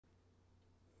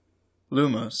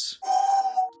Lumos.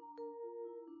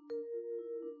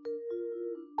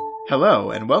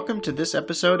 Hello, and welcome to this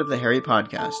episode of the Harry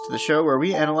Podcast, the show where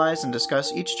we analyze and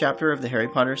discuss each chapter of the Harry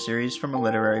Potter series from a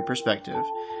literary perspective.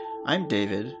 I'm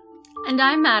David. And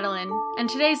I'm Madeline, and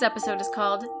today's episode is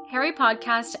called Harry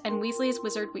Podcast and Weasley's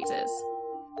Wizard Wheezes.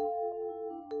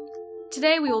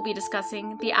 Today we will be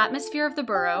discussing the atmosphere of the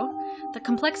Burrow, the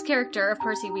complex character of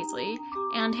Percy Weasley,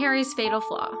 and Harry's fatal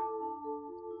flaw.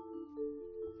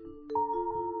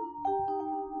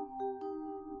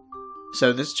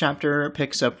 So this chapter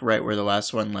picks up right where the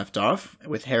last one left off,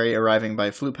 with Harry arriving by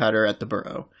flue powder at the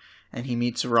Burrow. And he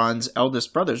meets Ron's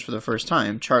eldest brothers for the first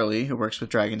time, Charlie, who works with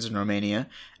dragons in Romania,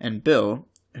 and Bill,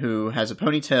 who has a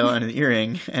ponytail and an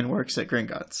earring and works at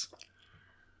Gringotts.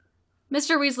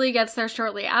 Mr. Weasley gets there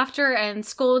shortly after and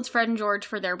scolds Fred and George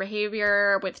for their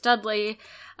behavior with Dudley,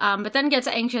 but then gets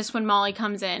anxious when Molly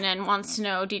comes in and wants to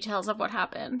know details of what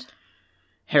happened.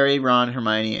 Harry, Ron,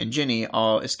 Hermione, and Ginny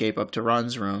all escape up to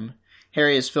Ron's room.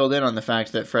 Harry is filled in on the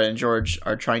fact that Fred and George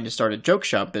are trying to start a joke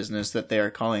shop business that they are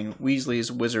calling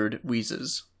Weasley's Wizard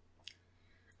Wheezes.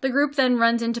 The group then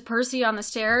runs into Percy on the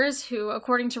stairs, who,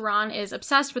 according to Ron, is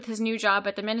obsessed with his new job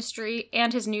at the Ministry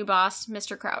and his new boss,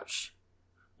 Mr. Crouch.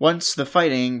 Once the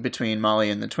fighting between Molly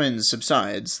and the twins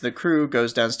subsides, the crew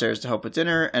goes downstairs to help with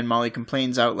dinner, and Molly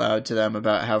complains out loud to them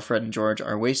about how Fred and George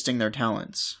are wasting their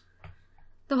talents.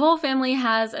 The whole family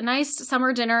has a nice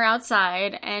summer dinner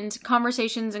outside, and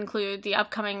conversations include the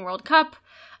upcoming World Cup,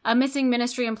 a missing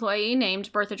Ministry employee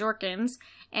named Bertha Jorkins,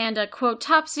 and a, quote,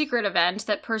 top-secret event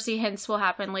that Percy hints will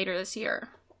happen later this year.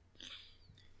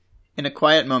 In a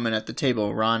quiet moment at the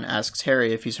table, Ron asks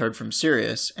Harry if he's heard from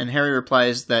Sirius, and Harry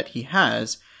replies that he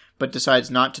has, but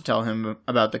decides not to tell him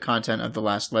about the content of the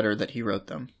last letter that he wrote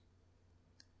them.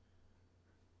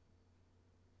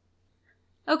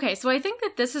 Okay, so I think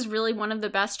that this is really one of the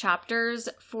best chapters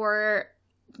for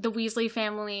the Weasley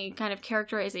family kind of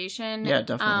characterization. Yeah,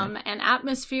 definitely. And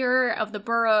atmosphere of the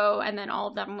Burrow and then all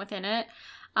of them within it.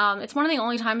 It's one of the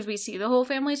only times we see the whole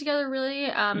family together, really,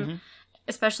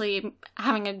 especially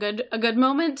having a good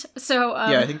moment. So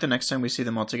yeah, I think the next time we see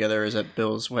them all together is at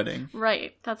Bill's wedding.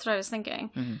 Right, that's what I was thinking.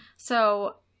 Mm-hmm.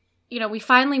 So, you know, we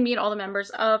finally meet all the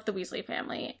members of the Weasley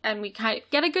family, and we kind of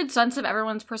get a good sense of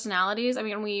everyone's personalities. I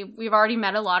mean, we've already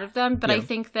met a lot of them, but yeah. I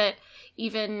think that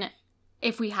even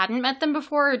if we hadn't met them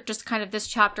before, just kind of this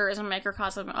chapter is a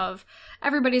microcosm of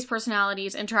everybody's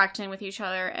personalities interacting with each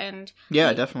other, and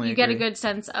yeah, definitely you get a good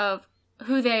sense of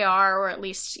who they are, or at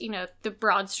least, you know, the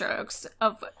broad strokes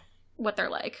of what they're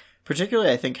like.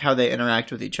 Particularly, I think, how they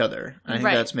interact with each other. I think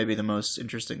right. That's maybe the most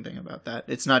interesting thing about that.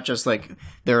 It's not just, like,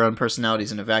 their own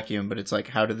personalities in a vacuum, but it's, like,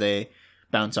 how do they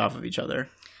bounce off of each other?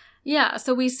 Yeah,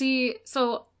 so we see...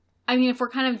 So, I mean, if we're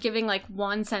kind of giving, like,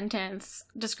 one-sentence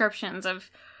descriptions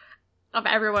of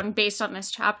everyone based on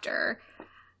this chapter,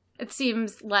 it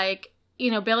seems like, you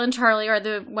know, Bill and Charlie are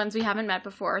the ones we haven't met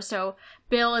before. So,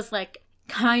 Bill is, like,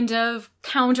 kind of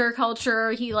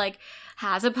counterculture. He, like,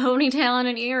 has a ponytail and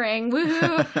an earring,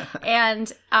 woohoo!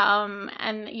 and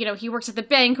you know, he works at the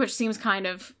bank, which seems kind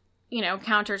of, you know,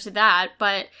 counter to that.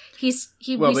 But he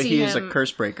is a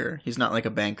curse breaker. He's not like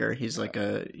a banker. He's like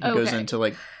he goes into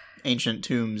like ancient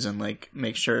tombs and like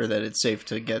makes sure that it's safe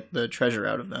to get the treasure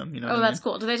out of them. You know? That's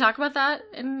cool. Do they talk about that?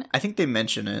 I think they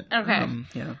mention it. Okay.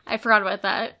 Yeah. I forgot about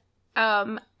that.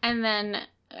 And then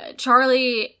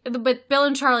Charlie, but Bill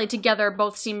and Charlie together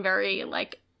both seem very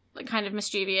like kind of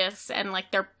mischievous, and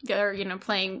like they're you know,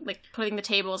 playing, like putting the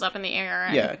tables up in the air.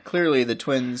 And... Yeah, clearly the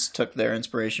twins took their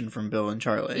inspiration from Bill and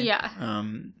Charlie. Yeah.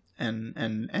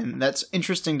 And that's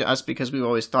interesting to us because we've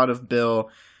always thought of Bill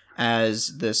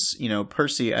as this, you know,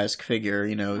 Percy-esque figure,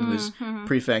 you know, who was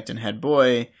prefect and head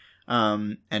boy,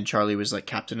 and Charlie was like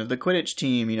captain of the Quidditch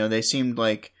team. You know, they seemed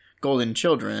like golden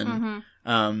children.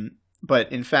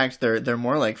 But in fact, they're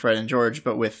more like Fred and George,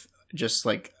 but with just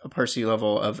like a Percy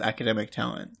level of academic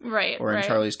talent. Right. Or in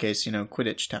Charlie's case, you know,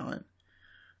 Quidditch talent.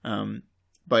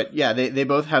 But yeah, they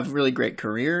both have really great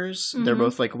careers. They're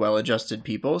both like well-adjusted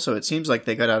people. So it seems like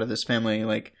they got out of this family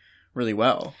like really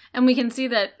well. And we can see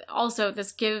that also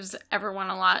this gives everyone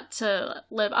a lot to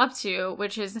live up to,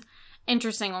 which is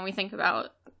interesting when we think about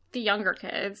the younger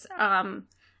kids.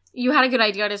 You had a good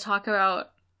idea to talk about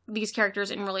these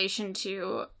characters in relation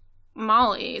to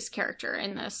Molly's character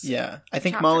in this. Yeah, I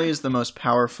think chapter. Molly is the most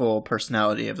powerful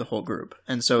personality of the whole group.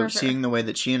 And so seeing the way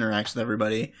that she interacts with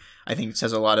everybody, I think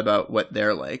says a lot about what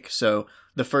they're like. So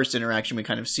the first interaction we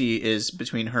kind of see is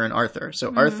between her and Arthur.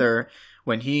 So Arthur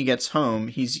when he gets home,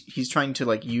 he's trying to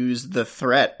like use the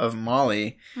threat of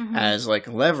Molly as like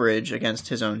leverage against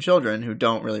his own children who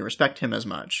don't really respect him as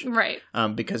much. Right.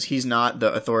 Because he's not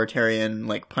the authoritarian,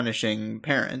 like punishing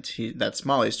parent. That's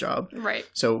Molly's job. Right.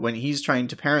 So when he's trying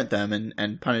to parent them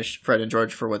and punish Fred and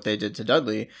George for what they did to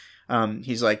Dudley,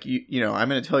 he's like, you know, I'm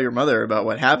going to tell your mother about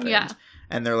what happened. Yeah.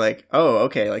 And they're like, oh,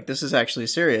 okay, like this is actually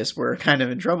serious. We're kind of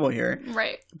in trouble here.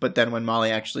 Right. But then when Molly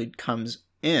actually comes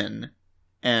in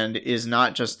and is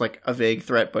not just like a vague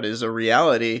threat, but is a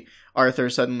reality, Arthur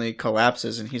suddenly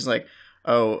collapses and he's like,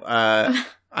 oh,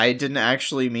 I didn't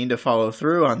actually mean to follow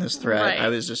through on this threat. Right. I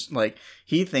was just like,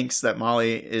 he thinks that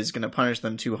Molly is going to punish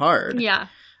them too hard. Yeah.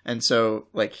 And so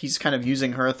like he's kind of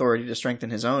using her authority to strengthen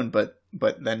his own, but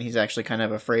then he's actually kind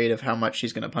of afraid of how much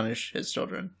he's going to punish his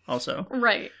children also.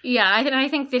 Right. Yeah. I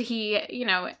think that he, you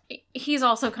know, he's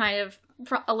also kind of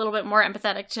a little bit more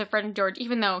empathetic to Fred and George,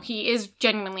 even though he is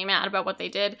genuinely mad about what they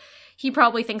did. He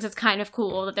probably thinks it's kind of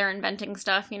cool that they're inventing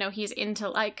stuff. You know, he's into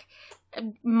like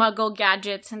Muggle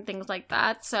gadgets and things like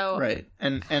that. So right,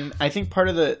 and I think part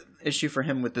of the issue for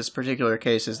him with this particular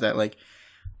case is that like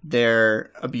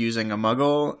they're abusing a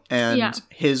Muggle, and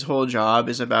his whole job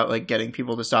is about like getting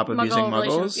people to stop abusing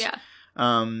Muggles. Yeah.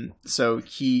 So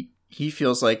he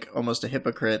feels like almost a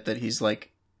hypocrite that he's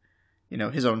like, you know,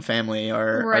 his own family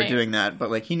are doing that, but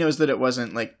like he knows that it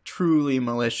wasn't like truly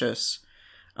malicious,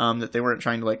 that they weren't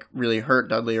trying to like really hurt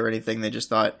Dudley or anything. They just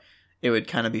thought it would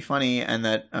kind of be funny and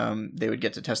that they would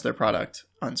get to test their product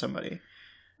on somebody.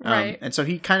 Right. And so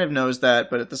he kind of knows that,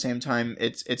 but at the same time,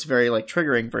 it's very like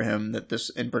triggering for him that this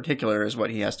in particular is what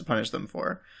he has to punish them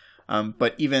for.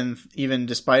 But even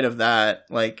despite of that,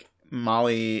 like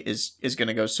Molly is going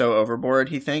to go so overboard,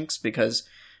 he thinks, because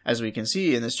as we can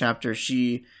see in this chapter,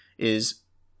 she is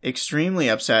extremely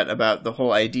upset about the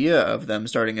whole idea of them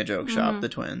starting a joke shop, the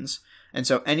twins. And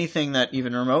so anything that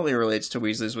even remotely relates to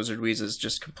Weasley's Wizard Wheezes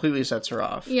just completely sets her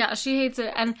off. Yeah, she hates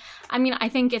it. And I mean, I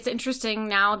think it's interesting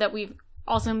now that we've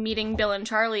also meeting Bill and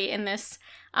Charlie in this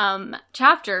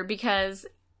chapter, because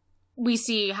we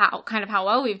see how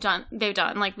well they've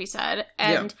done, like we said.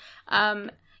 And,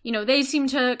 you know, they seem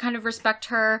to kind of respect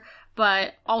her,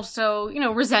 but also, you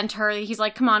know, resent her. He's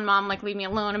like, come on, Mom, like, leave me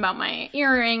alone about my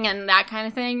earring and that kind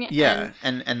of thing. Yeah,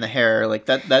 and the hair, like,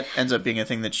 that ends up being a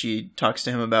thing that she talks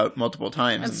to him about multiple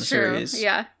times in the series.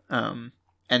 Yeah.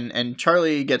 And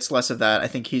Charlie gets less of that. I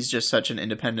think he's just such an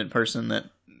independent person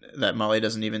that Molly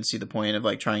doesn't even see the point of,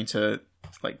 like, trying to,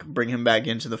 like, bring him back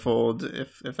into the fold,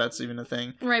 if that's even a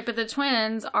thing. Right, but the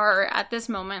twins are, at this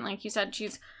moment, like you said,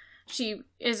 she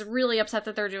is really upset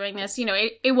that they're doing this. You know,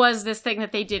 it was this thing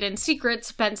that they did in secret,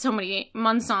 spent so many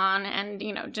months on, and,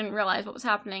 you know, didn't realize what was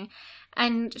happening.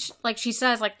 And, like she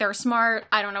says, like, they're smart.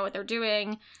 I don't know what they're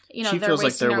doing. You know, she they're feels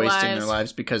like they're wasting lives. Their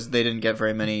lives because they didn't get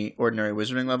very many ordinary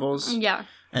wizarding levels. Yeah.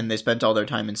 And they spent all their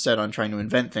time instead on trying to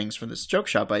invent things for this joke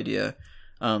shop idea.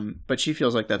 But she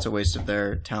feels like that's a waste of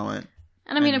their talent.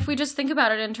 And I mean, if we just think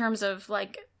about it in terms of,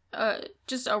 like,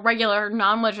 just a regular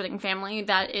non-wizarding family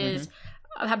that is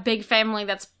a big family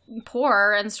that's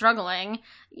poor and struggling,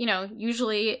 you know,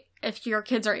 usually if your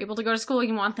kids are able to go to school,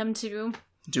 you want them to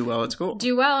do well at school.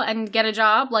 Do well and get a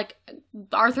job. Like,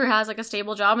 Arthur has, like, a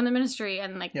stable job in the ministry,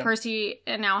 and, like, Percy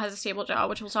now has a stable job,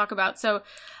 which we'll talk about. So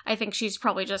I think she's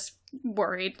probably just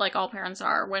worried, like all parents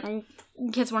are, when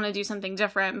kids want to do something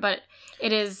different. But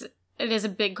it is a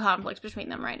big conflict between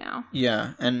them right now.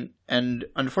 Yeah, and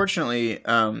unfortunately,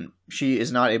 she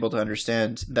is not able to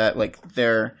understand that, like,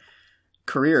 their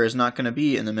career is not going to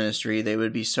be in the ministry. They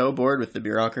would be so bored with the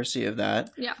bureaucracy of that.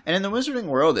 Yeah. And in the wizarding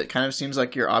world, it kind of seems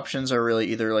like your options are really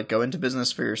either, like, go into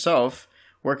business for yourself,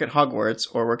 work at Hogwarts,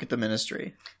 or work at the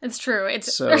ministry. It's true.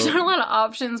 There's not a lot of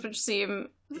options which seem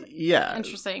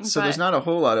interesting. So there's not a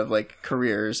whole lot of, like,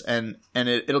 careers, and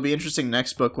it'll be interesting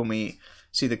next book when we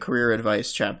see the career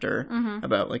advice chapter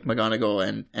about, like,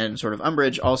 McGonagall and sort of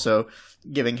Umbridge also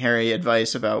giving Harry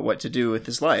advice about what to do with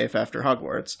his life after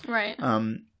Hogwarts. Right.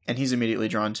 And he's immediately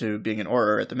drawn to being an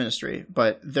Auror at the ministry.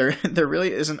 But there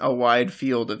really isn't a wide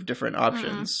field of different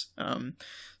options.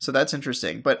 So that's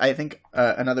interesting. But I think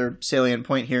another salient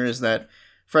point here is that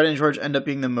Fred and George end up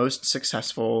being the most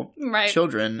successful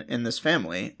children in this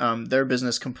family. Their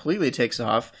business completely takes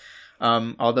off.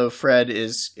 Although Fred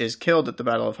is killed at the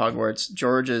Battle of Hogwarts,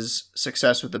 George's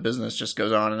success with the business just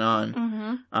goes on and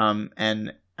on.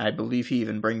 And I believe he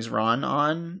even brings Ron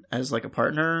on as, like, a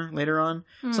partner later on.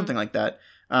 Something like that.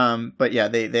 But yeah,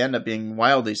 they end up being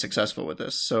wildly successful with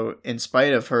this. So in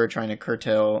spite of her trying to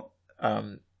curtail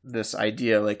this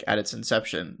idea, like, at its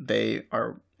inception, they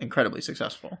are incredibly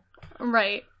successful.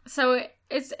 Right. So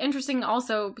it's interesting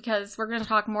also because we're going to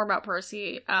talk more about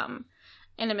Percy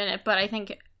in a minute, but I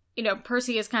think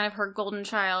Percy is kind of her golden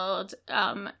child.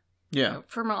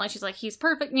 For Molly, she's like, he's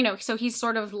perfect, so he's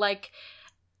sort of like,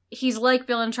 he's like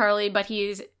Bill and Charlie, but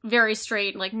he's very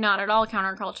straight, like not at all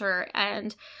counterculture,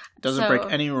 and doesn't break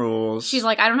any rules. She's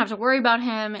like, I don't have to worry about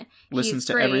him. Listens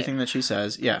to everything that she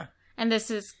says. Yeah. And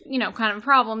this is, kind of a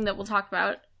problem that we'll talk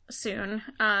about soon.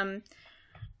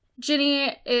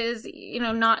 Ginny is,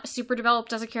 not super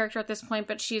developed as a character at this point,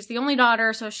 but she's the only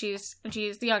daughter, so she's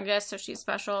the youngest, so she's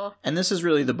special. And this is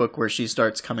really the book where she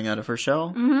starts coming out of her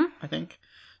shell, I think.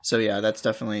 So yeah, that's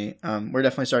definitely, we're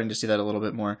definitely starting to see that a little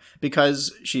bit more.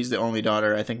 Because she's the only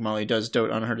daughter, I think Molly does dote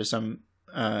on her to some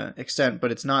extent,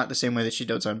 but it's not the same way that she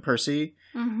dotes on Percy,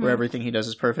 where everything he does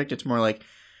is perfect. It's more like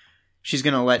she's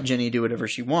going to let Ginny do whatever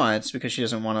she wants because she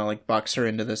doesn't want to like box her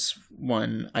into this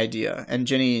one idea. And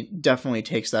Ginny definitely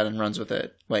takes that and runs with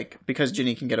it. Like, because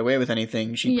Ginny can get away with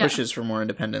anything, she pushes for more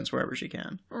independence wherever she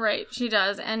can. Right, she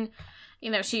does. And,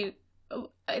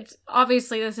 it's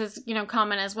obviously this is,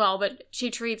 common as well, but she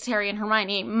treats Harry and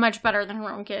Hermione much better than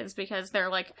her own kids because they're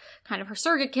like kind of her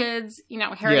surrogate kids.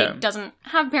 Harry doesn't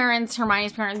have parents.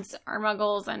 Hermione's parents are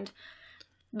muggles and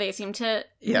they seem to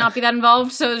not be that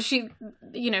involved. So she's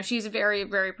very,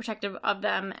 very protective of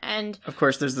them. And of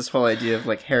course, there's this whole idea of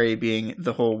like Harry being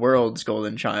the whole world's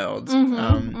golden child.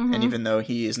 And even though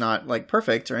he is not like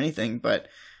perfect or anything, but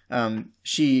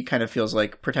she kind of feels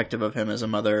like protective of him as a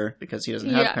mother because he doesn't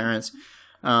have parents.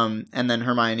 And then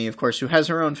Hermione, of course, who has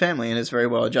her own family and is very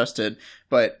well adjusted,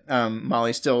 but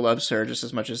Molly still loves her just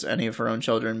as much as any of her own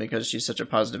children because she's such a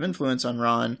positive influence on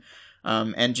Ron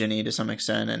and Ginny to some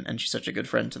extent, and she's such a good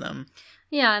friend to them.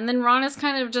 Yeah, and then Ron is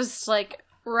kind of just like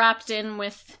wrapped in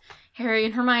with Harry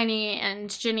and Hermione and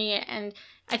Ginny, and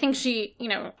I think she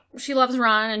loves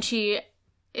Ron and she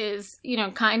is,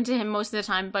 kind to him most of the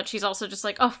time, but she's also just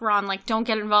like, oh, Ron, like, don't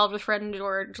get involved with Fred and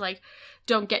George, like,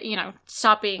 don't get,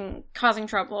 stop causing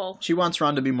trouble. She wants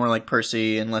Ron to be more like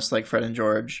Percy and less like Fred and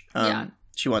George.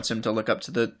 She wants him to look up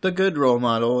to the good role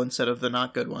model instead of the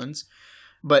not good ones.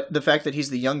 But the fact that he's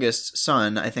the youngest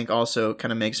son, I think also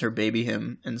kind of makes her baby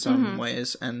him in some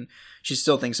ways, and she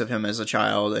still thinks of him as a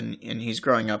child, and he's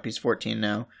growing up, he's 14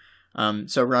 now.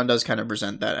 So Ron does kind of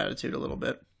resent that attitude a little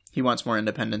bit. He wants more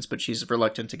independence, but she's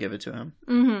reluctant to give it to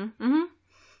him.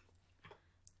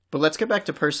 But let's get back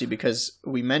to Percy, because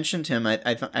we mentioned him.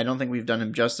 I don't think we've done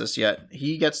him justice yet.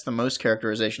 He gets the most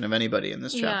characterization of anybody in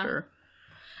this chapter.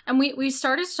 And we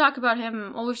started to talk about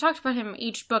him, well, we've talked about him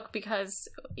each book because,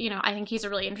 I think he's a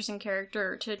really interesting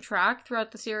character to track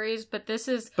throughout the series, but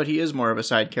he is more of a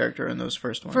side character in those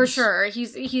first ones. For sure.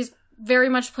 He's very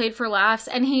much played for laughs,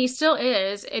 and he still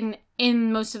is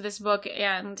in most of this book,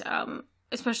 and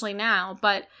especially now,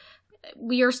 but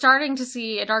we are starting to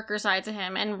see a darker side to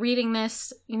him, and reading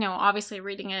this, obviously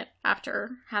reading it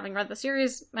after having read the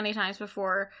series many times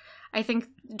before, I think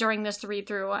during this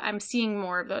read-through, I'm seeing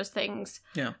more of those things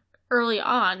early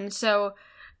on. So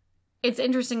it's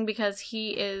interesting because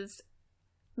he is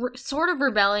sort of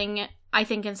rebelling, I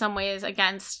think, in some ways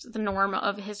against the norm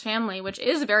of his family, which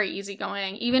is very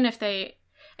easygoing. Even if they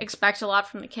expect a lot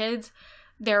from the kids,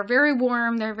 they're very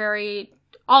warm. They're very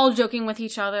all joking with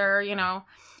each other,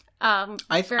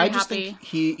 I just think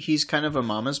he's kind of a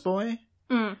mama's boy.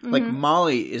 Like,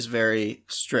 Molly is very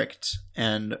strict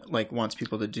and, like, wants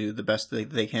people to do the best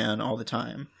they can all the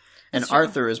time. And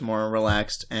Arthur is more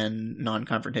relaxed and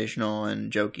non-confrontational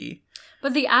and jokey.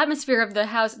 But the atmosphere of the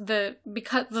house,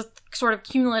 because the sort of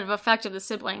cumulative effect of the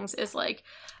siblings is, like,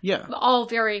 all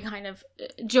very kind of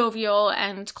jovial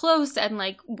and close, and,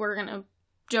 like, we're gonna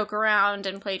joke around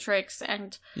and play tricks,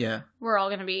 and we're all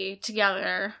gonna be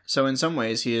together. So in some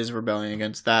ways, he is rebelling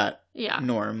against that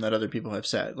norm that other people have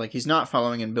set. Like, he's not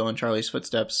following in Bill and Charlie's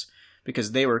footsteps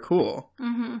because they were cool.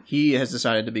 He has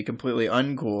decided to be completely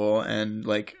uncool and,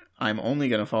 like, I'm only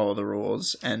gonna follow the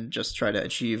rules and just try to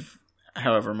achieve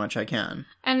however much I can.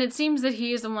 And it seems that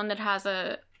he is the one that has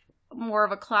a more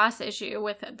of a class issue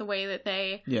with the way that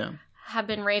they have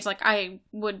been raised. Like, I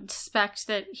would suspect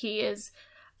that he is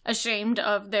ashamed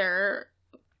of their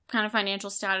kind of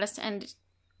financial status and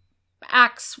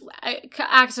acts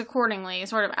accordingly,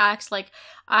 sort of acts like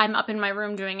I'm up in my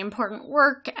room doing important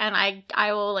work and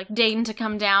I will like deign to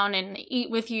come down and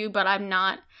eat with you, but I'm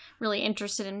not really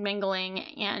interested in mingling,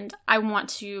 and I want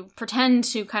to pretend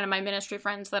to kind of my ministry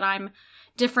friends that I'm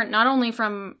different, not only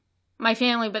from my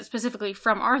family, but specifically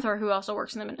from Arthur, who also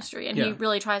works in the ministry, and he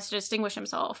really tries to distinguish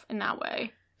himself in that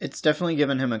way. It's definitely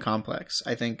given him a complex.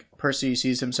 I think Percy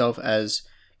sees himself as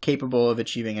capable of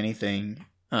achieving anything,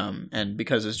 and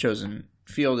because his chosen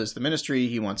field is the ministry,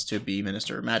 he wants to be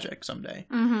Minister of Magic someday.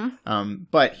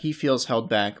 But he feels held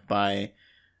back by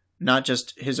not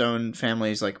just his own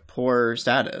family's like poor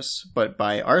status, but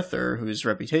by Arthur, whose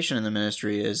reputation in the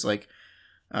ministry is like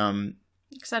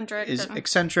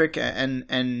eccentric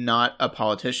and not a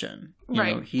politician. You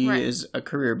know, he is a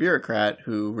career bureaucrat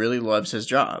who really loves his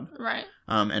job. Right.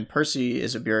 And Percy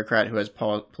is a bureaucrat who has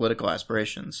political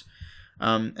aspirations.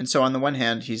 And so on the one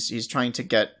hand, he's trying to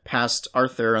get past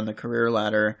Arthur on the career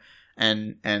ladder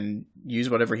and use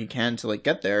whatever he can to like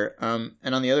get there.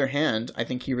 And on the other hand, I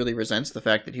think he really resents the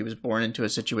fact that he was born into a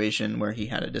situation where he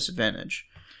had a disadvantage.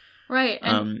 Right.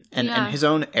 And his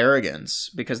own arrogance,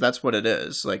 because that's what it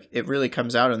is. Like, it really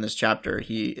comes out in this chapter.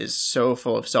 He is so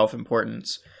full of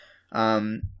self-importance.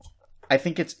 I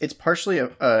think it's partially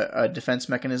a defense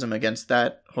mechanism against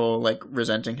that whole, like,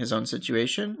 resenting his own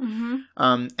situation.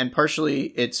 And partially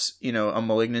it's, you know, a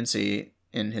malignancy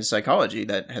in his psychology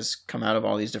that has come out of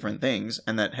all these different things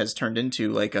and that has turned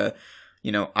into, like, a,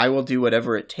 you know, I will do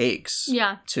whatever it takes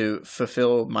to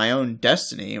fulfill my own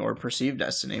destiny or perceived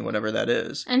destiny, whatever that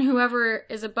is. And whoever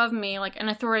is above me, like an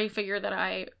authority figure that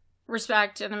I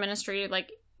respect in the ministry,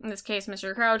 like in this case,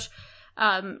 Mr. Crouch,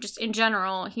 just in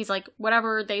general, he's like,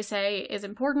 whatever they say is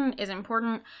important.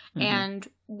 And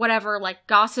whatever like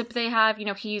gossip they have, you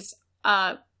know, he's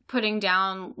putting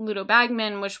down Ludo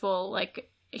Bagman, which we'll like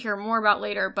hear more about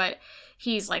later, but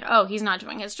he's like, oh, he's not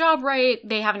doing his job right.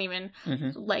 They haven't even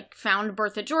like found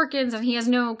Bertha Jorkins, and he has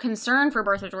no concern for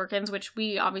Bertha Jorkins, which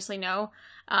we obviously know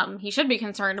he should be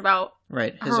concerned about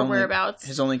her whereabouts.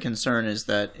 His only concern is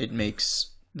that it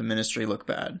makes the ministry look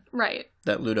bad. Right.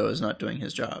 That Ludo is not doing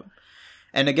his job.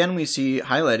 And again, we see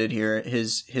highlighted here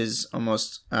his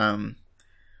almost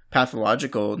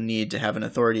pathological need to have an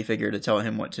authority figure to tell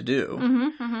him what to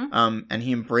do. And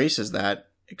he embraces that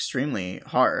extremely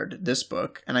hard, this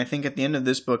book. And I think at the end of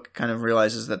this book kind of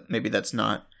realizes that maybe that's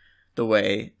not the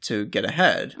way to get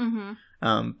ahead.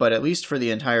 But at least for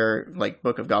the entire like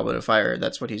book of Goblet of Fire,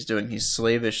 that's what he's doing. He's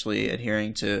slavishly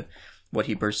adhering to what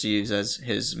he perceives as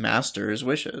his master's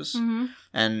wishes.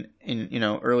 And in, you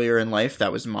know, earlier in life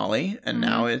that was Molly, and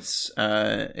now it's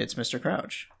Mr.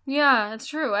 Crouch. Yeah, it's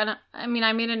true. And I mean,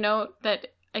 I made a note that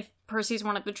Percy's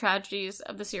one of the tragedies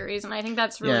of the series, and I think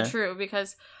that's really true,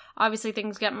 because obviously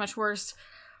things get much worse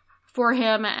for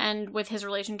him and with his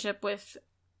relationship with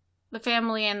the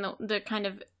family and the kind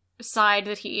of side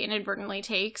that he inadvertently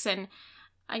takes. And,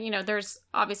 you know, there's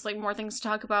obviously more things to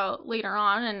talk about later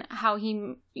on and how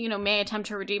he, you know, may attempt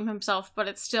to redeem himself, but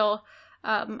it's still,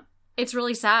 it's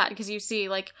really sad because you see,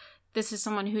 like, this is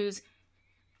someone who's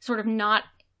sort of not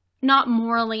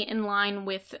morally in line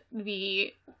with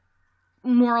the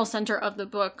moral center of the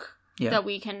book that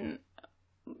we can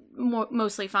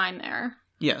mostly fine there.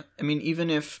 Yeah, I mean, even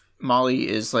if Molly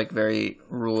is like very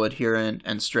rule adherent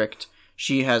and strict,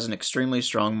 she has an extremely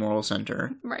strong moral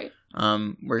center. Right.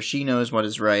 Where she knows what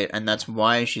is right, and that's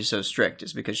why she's so strict,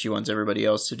 is because she wants everybody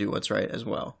else to do what's right as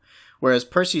well. Whereas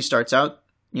Percy starts out,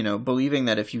 you know, believing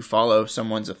that if you follow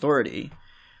someone's authority,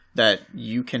 that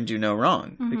you can do no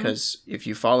wrong. Because if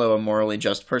you follow a morally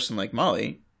just person like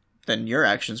Molly, then your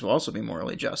actions will also be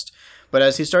morally just. But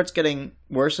as he starts getting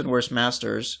worse and worse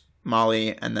masters,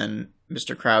 Molly and then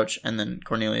Mr. Crouch and then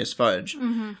Cornelius Fudge,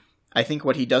 I think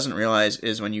what he doesn't realize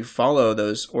is when you follow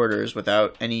those orders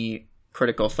without any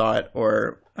critical thought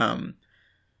or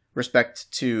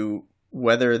respect to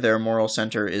whether their moral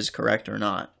center is correct or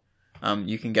not,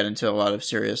 you can get into a lot of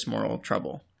serious moral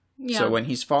trouble. Yeah. So when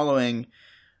he's following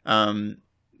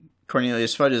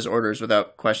Cornelius Fudge's orders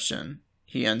without question,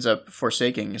 he ends up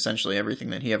forsaking essentially everything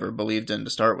that he ever believed in to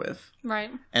start with.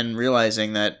 Right. And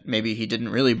realizing that maybe he didn't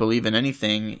really believe in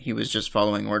anything, he was just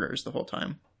following orders the whole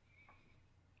time.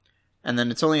 And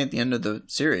then it's only at the end of the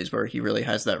series where he really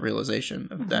has that realization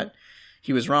of that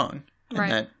he was wrong.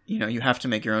 And that, you know, you have to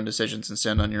make your own decisions and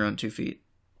stand on your own 2 feet.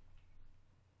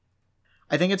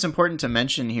 I think it's important to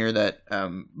mention here that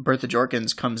Bertha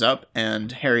Jorkins comes up and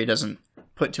Harry doesn't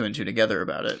put 2 and 2 together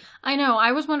about it. I know.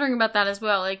 I was wondering about that as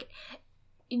well. Like,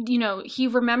 you know, he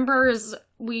remembers,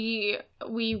 we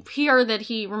hear that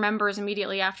he remembers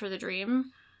immediately after the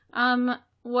dream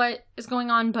what is going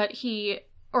on, but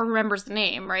or remembers the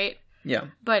name, right? Yeah.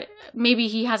 But maybe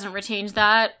he hasn't retained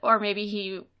that, or maybe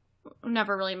he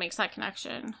never really makes that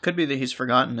connection. Could be that he's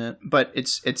forgotten it, but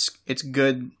it's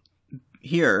good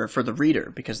here for the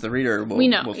reader, because the reader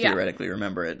will theoretically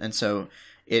remember it. And so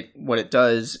what it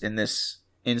does in this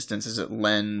instance is it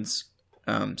lends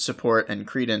support and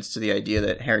credence to the idea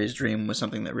that Harry's dream was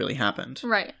something that really happened.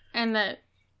 Right. And that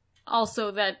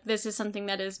also that this is something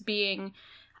that is being,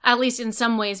 at least in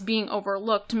some ways, being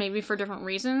overlooked, maybe for different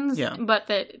reasons. Yeah. But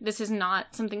that this is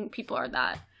not something people are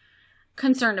that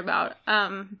concerned about.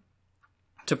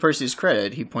 to Percy's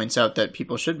credit, he points out that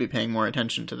people should be paying more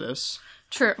attention to this.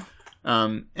 True.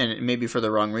 And it may be for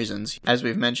the wrong reasons. As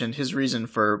we've mentioned, his reason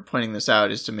for pointing this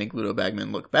out is to make Ludo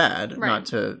Bagman look bad, not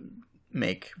to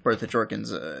make Bertha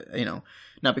Jorkins,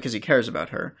 not because he cares about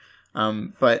her.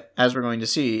 But as we're going to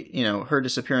see, her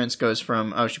disappearance goes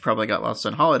from, oh, she probably got lost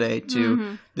on holiday,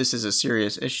 to this is a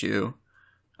serious issue,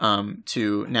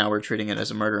 to now we're treating it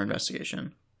as a murder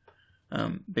investigation,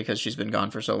 because she's been gone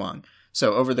for so long.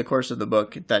 So over the course of the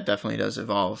book, that definitely does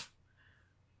evolve.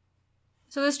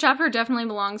 So this chapter definitely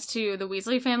belongs to the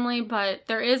Weasley family, but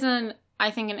there is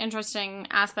I think, an interesting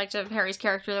aspect of Harry's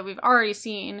character that we've already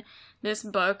seen this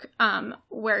book,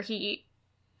 where he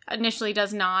initially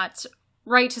does not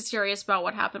write to Sirius about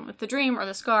what happened with the dream or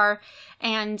the scar,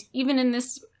 and even in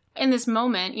this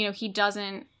moment, he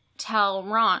doesn't tell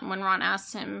Ron when Ron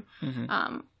asks him,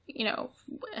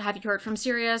 have you heard from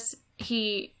Sirius?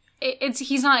 He's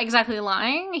not exactly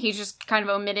lying. He's just kind of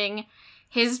omitting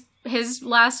his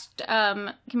last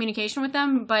communication with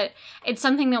them, but it's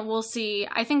something that we'll see,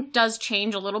 I think, does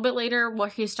change a little bit later, where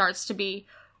he starts to be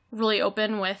really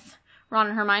open with Ron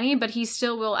and Hermione, but he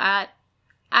still will at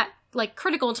like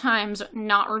critical times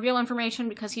not reveal information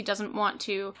because he doesn't want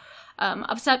to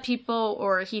upset people,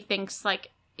 or he thinks like,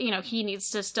 he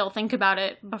needs to still think about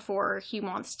it before he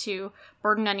wants to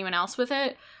burden anyone else with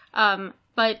it.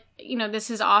 But, this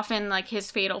is often like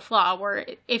his fatal flaw, where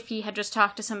if he had just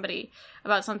talked to somebody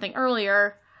about something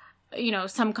earlier,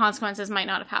 some consequences might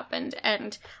not have happened.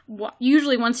 And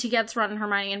usually once he gets Ron and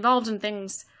Hermione involved in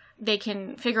things, they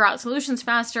can figure out solutions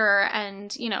faster,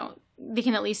 and, they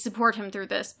can at least support him through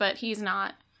this. But he's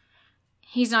not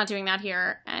doing that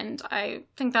here, and I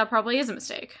think that probably is a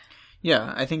mistake.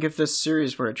 Yeah, I think if this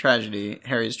series were a tragedy,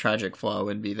 Harry's tragic flaw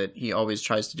would be that he always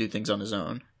tries to do things on his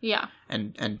own. Yeah.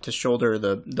 And to shoulder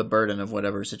the burden of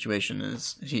whatever situation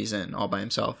he's in all by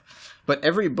himself. But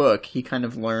every book, he kind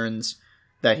of learns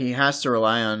that he has to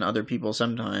rely on other people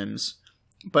sometimes.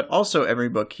 But also every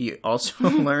book, he also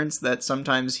learns that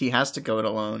sometimes he has to go it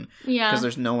alone. Yeah. Because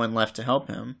there's no one left to help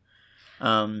him.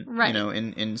 Right.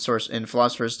 In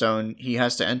Philosopher's Stone, he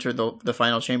has to enter the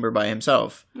final chamber by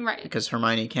himself. Right. Because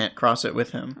Hermione can't cross it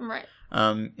with him. Right.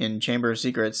 In Chamber of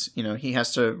Secrets, he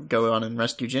has to go on and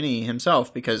rescue Ginny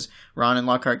himself because Ron and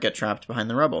Lockhart get trapped behind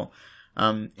the rubble.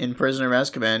 In Prisoner of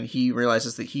Azkaban, he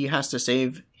realizes that he has to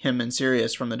save him and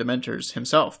Sirius from the Dementors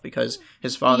himself because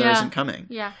his father isn't coming.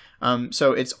 Yeah.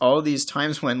 So it's all these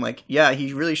times when,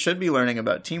 he really should be learning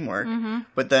about teamwork,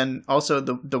 but then also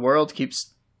the world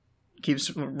keeps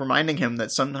reminding him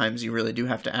that sometimes you really do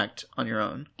have to act on your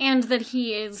own. And that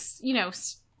he is,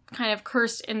 kind of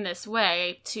cursed in this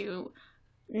way to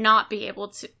not be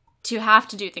able to have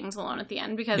to do things alone at the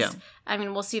end. Because,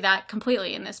 we'll see that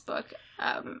completely in this book.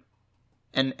 And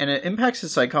it impacts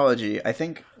his psychology. I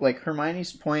think,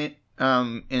 Hermione's point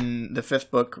in the 5th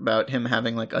book about him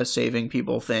having, a saving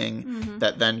people thing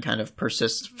that then kind of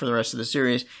persists for the rest of the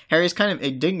series, Harry's kind of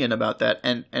indignant about that.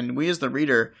 And we as the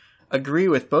reader agree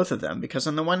with both of them, because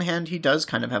on the one hand, he does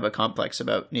kind of have a complex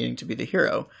about needing to be the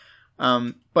hero.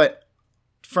 But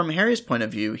from Harry's point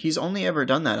of view, he's only ever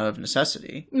done that out of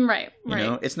necessity. Right.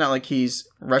 It's not like he's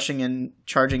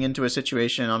charging into a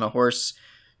situation on a horse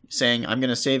saying, I'm going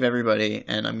to save everybody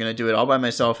and I'm going to do it all by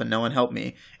myself and no one help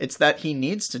me. It's that he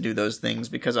needs to do those things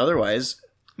because otherwise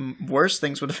worse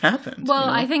things would have happened. Well,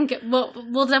 I think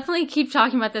we'll definitely keep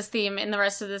talking about this theme in the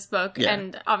rest of this book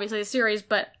and obviously the series,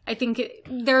 but I think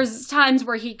there's times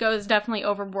where he goes definitely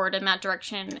overboard in that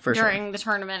direction during the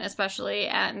tournament especially,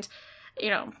 and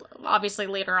obviously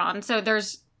later on. So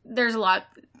there's a lot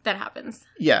that happens.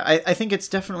 Yeah, I think it's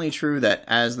definitely true that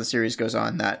as the series goes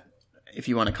on, that if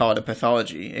you want to call it a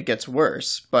pathology, it gets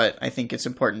worse. But I think it's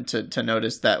important to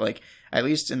notice that, at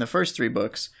least in the first 3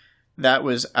 books, that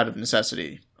was out of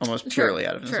necessity, almost purely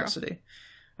out of necessity.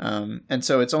 And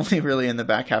so it's only really in the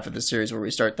back half of the series where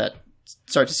we start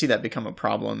to see that become a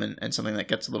problem and something that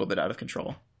gets a little bit out of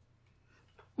control.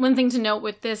 One thing to note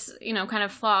with this, kind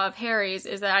of flaw of Harry's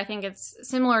is that I think it's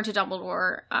similar to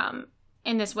Dumbledore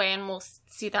in this way, and we'll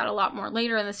see that a lot more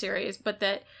later in the series, but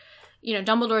that,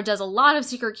 Dumbledore does a lot of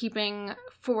secret keeping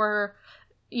for,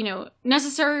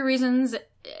 necessary reasons,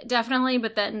 definitely,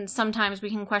 but then sometimes we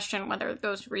can question whether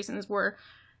those reasons were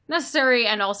necessary,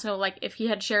 and also, if he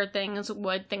had shared things,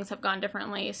 would things have gone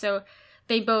differently? So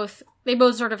they both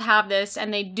sort of have this,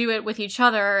 and they do it with each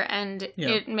other, and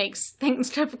it makes things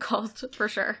difficult, for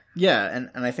sure. Yeah, and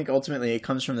I think ultimately it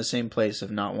comes from the same place of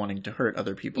not wanting to hurt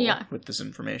other people with this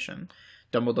information.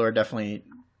 Dumbledore definitely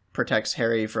protects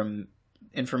Harry from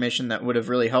information that would have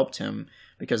really helped him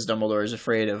because Dumbledore is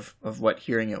afraid of what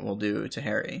hearing it will do to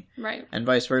Harry. Right. And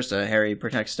vice versa. Harry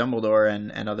protects Dumbledore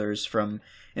and others from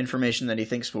information that he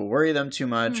thinks will worry them too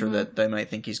much or that they might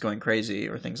think he's going crazy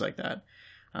or things like that.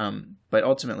 But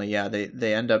ultimately, yeah,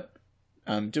 they end up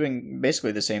doing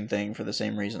basically the same thing for the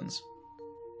same reasons.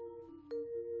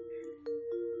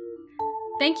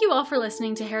 Thank you all for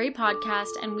listening to Harry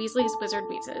Podcast and Weasley's Wizard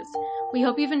Wheezes. We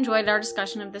hope you've enjoyed our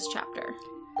discussion of this chapter.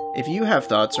 If you have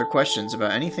thoughts or questions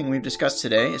about anything we've discussed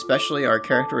today, especially our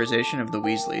characterization of the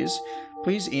Weasleys,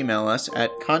 please email us at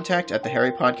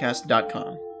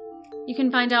contact@theharrypodcast.com. You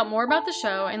can find out more about the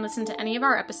show and listen to any of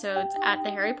our episodes at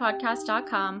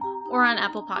theharrypodcast.com or on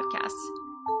Apple Podcasts.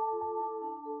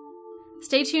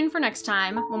 Stay tuned for next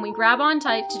time when we grab on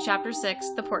tight to Chapter 6,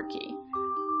 The Portkey.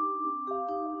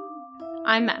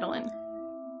 I'm Madeline.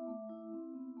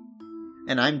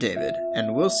 And I'm David,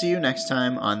 and we'll see you next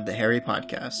time on the Harry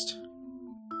Podcast.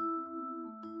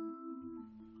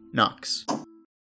 Knox.